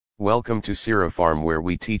Welcome to Sira Farm, where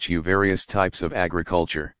we teach you various types of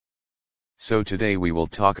agriculture. So today we will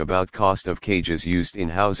talk about cost of cages used in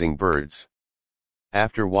housing birds.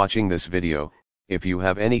 After watching this video, if you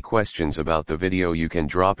have any questions about the video, you can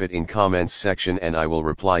drop it in comments section and I will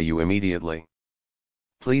reply you immediately.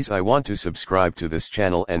 Please, I want to subscribe to this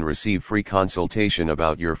channel and receive free consultation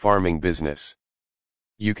about your farming business.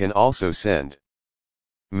 You can also send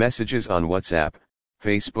messages on WhatsApp,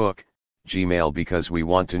 Facebook, Gmail because we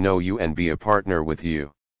want to know you and be a partner with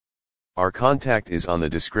you. Our contact is on the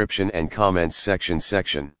description and comments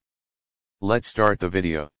section. Let's start the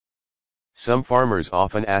video. Some farmers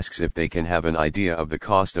often asks if they can have an idea of the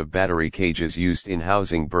cost of battery cages used in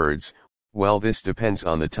housing birds. Well, this depends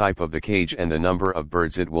on the type of the cage and the number of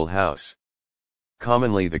birds it will house.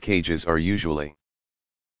 Commonly the cages are usually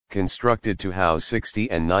constructed to house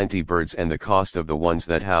 60 and 90 birds, and the cost of the ones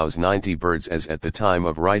that house 90 birds as at the time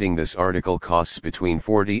of writing this article costs between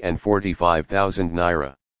 40 and 45,000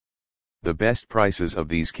 naira. The best prices of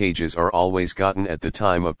these cages are always gotten at the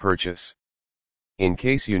time of purchase. In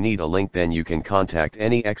case you need a link, then you can contact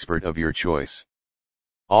any expert of your choice.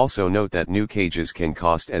 Also note that new cages can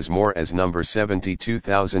cost as more as number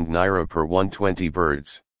 72,000 naira per 120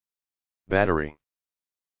 birds. Battery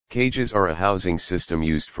cages are a housing system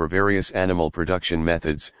used for various animal production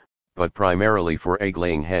methods, but primarily for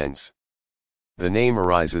egg-laying hens. The name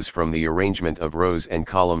arises from the arrangement of rows and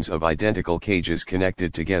columns of identical cages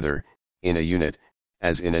connected together, in a unit,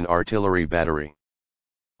 as in an artillery battery.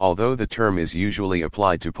 Although the term is usually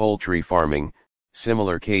applied to poultry farming,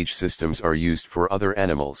 similar cage systems are used for other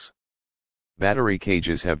animals. Battery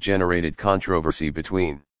cages have generated controversy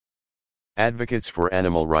between advocates for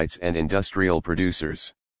animal rights and industrial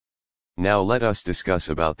producers. Now let us discuss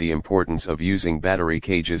about the importance of using battery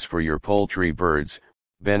cages for your poultry birds,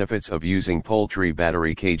 benefits of using poultry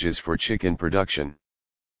battery cages for chicken production.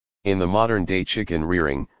 In the modern day chicken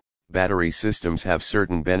rearing, battery systems have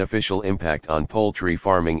certain beneficial impact on poultry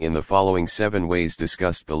farming in the following 7 ways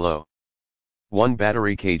discussed below. 1.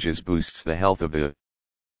 Battery cages boosts the health of the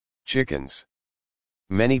chickens.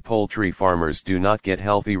 Many poultry farmers do not get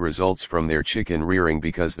healthy results from their chicken rearing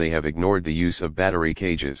because they have ignored the use of battery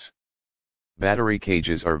cages. Battery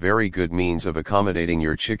cages are very good means of accommodating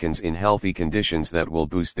your chickens in healthy conditions that will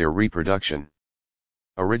boost their reproduction.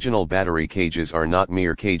 Original battery cages are not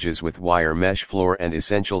mere cages with wire mesh floor and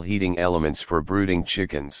essential heating elements for brooding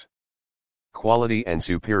chickens. Quality and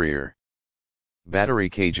superior. Battery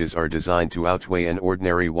cages are designed to outweigh an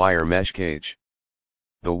ordinary wire mesh cage.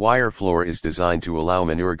 The wire floor is designed to allow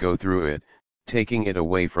manure go through it, taking it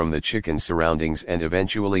away from the chicken's surroundings and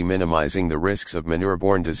eventually minimizing the risks of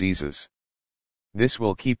manure-borne diseases. This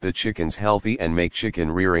will keep the chickens healthy and make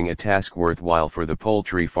chicken rearing a task worthwhile for the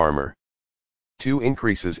poultry farmer. 2.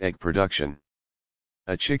 Increases egg production.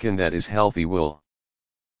 A chicken that is healthy will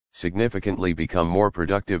significantly become more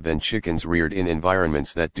productive than chickens reared in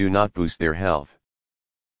environments that do not boost their health.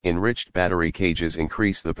 Enriched battery cages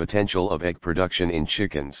increase the potential of egg production in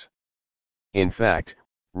chickens. In fact,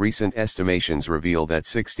 recent estimations reveal that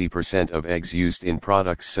 60% of eggs used in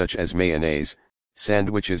products such as mayonnaise,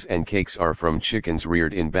 sandwiches and cakes are from chickens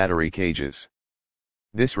reared in battery cages.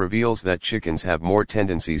 This reveals that chickens have more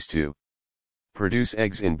tendencies to produce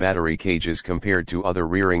eggs in battery cages compared to other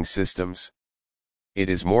rearing systems. It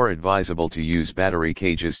is more advisable to use battery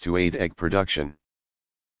cages to aid egg production.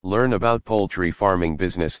 Learn about poultry farming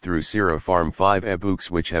business through Sira Farm 5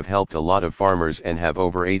 ebooks, which have helped a lot of farmers and have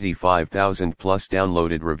over 85,000 plus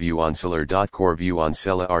downloaded review on seller.core view on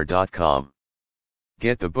sellar.com.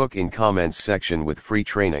 Get the book in comments section with free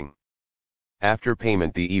training. After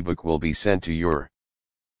payment, the ebook will be sent to your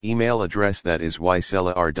email address, that is why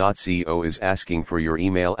sellar.co is asking for your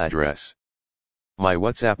email address. My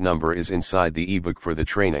WhatsApp number is inside the ebook for the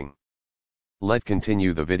training. Let's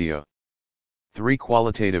continue the video. 3.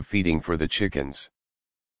 Qualitative feeding for the chickens.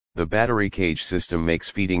 The battery cage system makes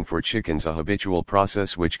feeding for chickens a habitual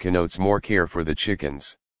process, which connotes more care for the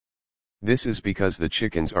chickens. This is because the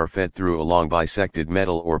chickens are fed through a long bisected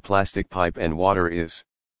metal or plastic pipe and water is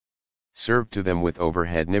served to them with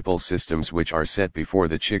overhead nipple systems which are set before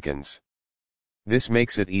the chickens. This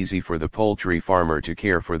makes it easy for the poultry farmer to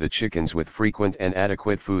care for the chickens with frequent and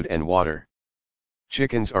adequate food and water.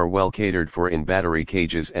 Chickens are well catered for in battery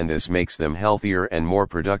cages, and this makes them healthier and more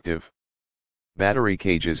productive. Battery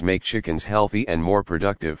cages make chickens healthy and more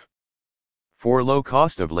productive. 4. Low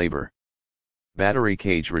cost of labor. Battery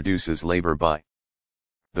cage reduces labor by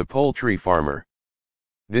the poultry farmer.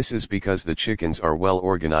 This is because the chickens are well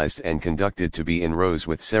organized and conducted to be in rows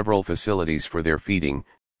with several facilities for their feeding,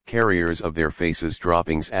 carriers of their faces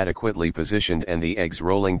droppings adequately positioned and the eggs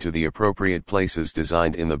rolling to the appropriate places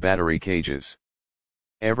designed in the battery cages.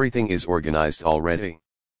 Everything is organized already.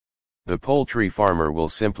 The poultry farmer will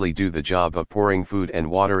simply do the job of pouring food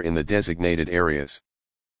and water in the designated areas,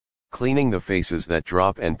 cleaning the faces that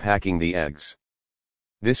drop and packing the eggs.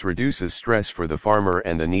 This reduces stress for the farmer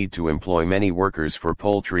and the need to employ many workers for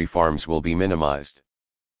poultry farms will be minimized.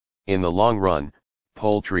 In the long run,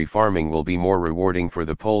 poultry farming will be more rewarding for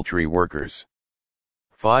the poultry workers.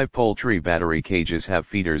 5 poultry battery cages have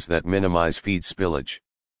feeders that minimize feed spillage.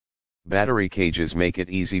 Battery cages make it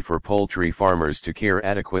easy for poultry farmers to care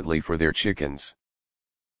adequately for their chickens.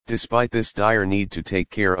 Despite this dire need to take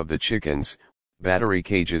care of the chickens, battery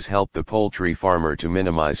cages help the poultry farmer to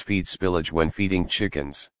minimize feed spillage when feeding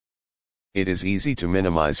chickens. It is easy to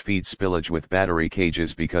minimize feed spillage with battery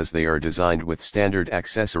cages because they are designed with standard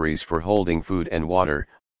accessories for holding food and water,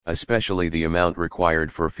 especially the amount required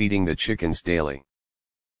for feeding the chickens daily.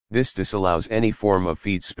 This disallows any form of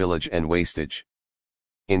feed spillage and wastage.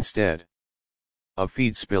 Instead of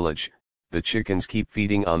feed spillage, the chickens keep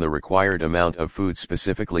feeding on the required amount of food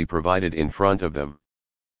specifically provided in front of them.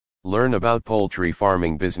 Learn about poultry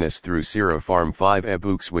farming business through Sierra Farm 5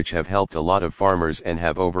 ebooks, which have helped a lot of farmers and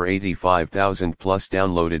have over 85,000 plus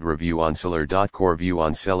downloaded review on seller.core view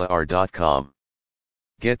on sellar.com.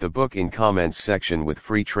 Get the book in comments section with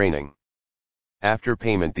free training. After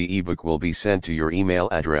payment the ebook will be sent to your email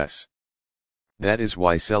address. That is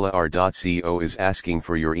why sellar.co is asking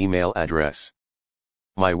for your email address.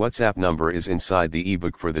 My WhatsApp number is inside the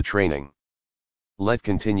ebook for the training. Let's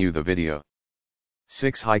continue the video.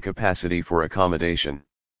 6. High capacity for accommodation.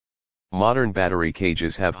 Modern battery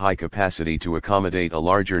cages have high capacity to accommodate a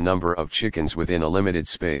larger number of chickens within a limited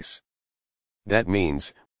space. That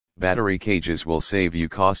means, battery cages will save you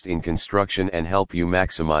cost in construction and help you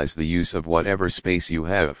maximize the use of whatever space you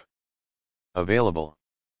have available.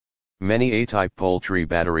 Many A-type poultry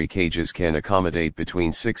battery cages can accommodate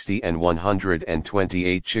between 60 and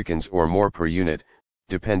 128 chickens or more per unit,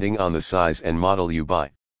 depending on the size and model you buy.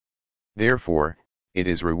 Therefore, it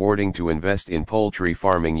is rewarding to invest in poultry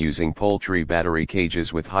farming using poultry battery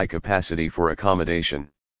cages with high capacity for accommodation.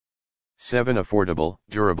 7. Affordable,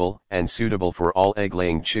 durable, and suitable for all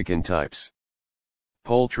egg-laying chicken types.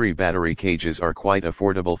 Poultry battery cages are quite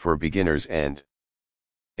affordable for beginners and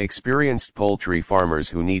experienced poultry farmers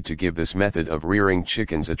who need to give this method of rearing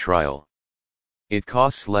chickens a trial. It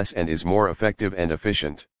costs less and is more effective and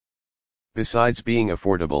efficient. Besides being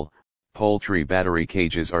affordable, poultry battery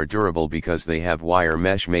cages are durable because they have wire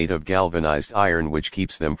mesh made of galvanized iron which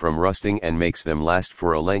keeps them from rusting and makes them last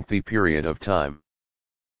for a lengthy period of time.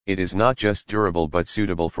 It is not just durable but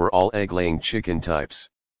suitable for all egg-laying chicken types,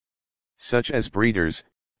 such as breeders,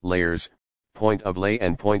 layers, point-of-lay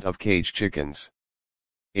and point-of-cage chickens.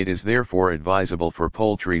 It is therefore advisable for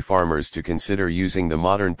poultry farmers to consider using the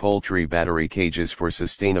modern poultry battery cages for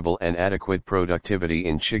sustainable and adequate productivity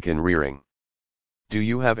in chicken rearing. Do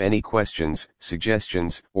you have any questions,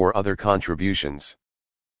 suggestions, or other contributions?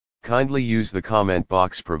 Kindly use the comment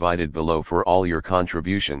box provided below for all your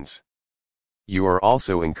contributions. You are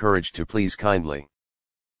also encouraged to please kindly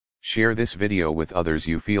share this video with others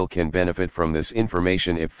you feel can benefit from this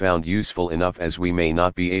information if found useful enough, as we may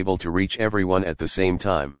not be able to reach everyone at the same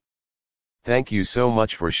time. Thank you so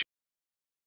much for sharing.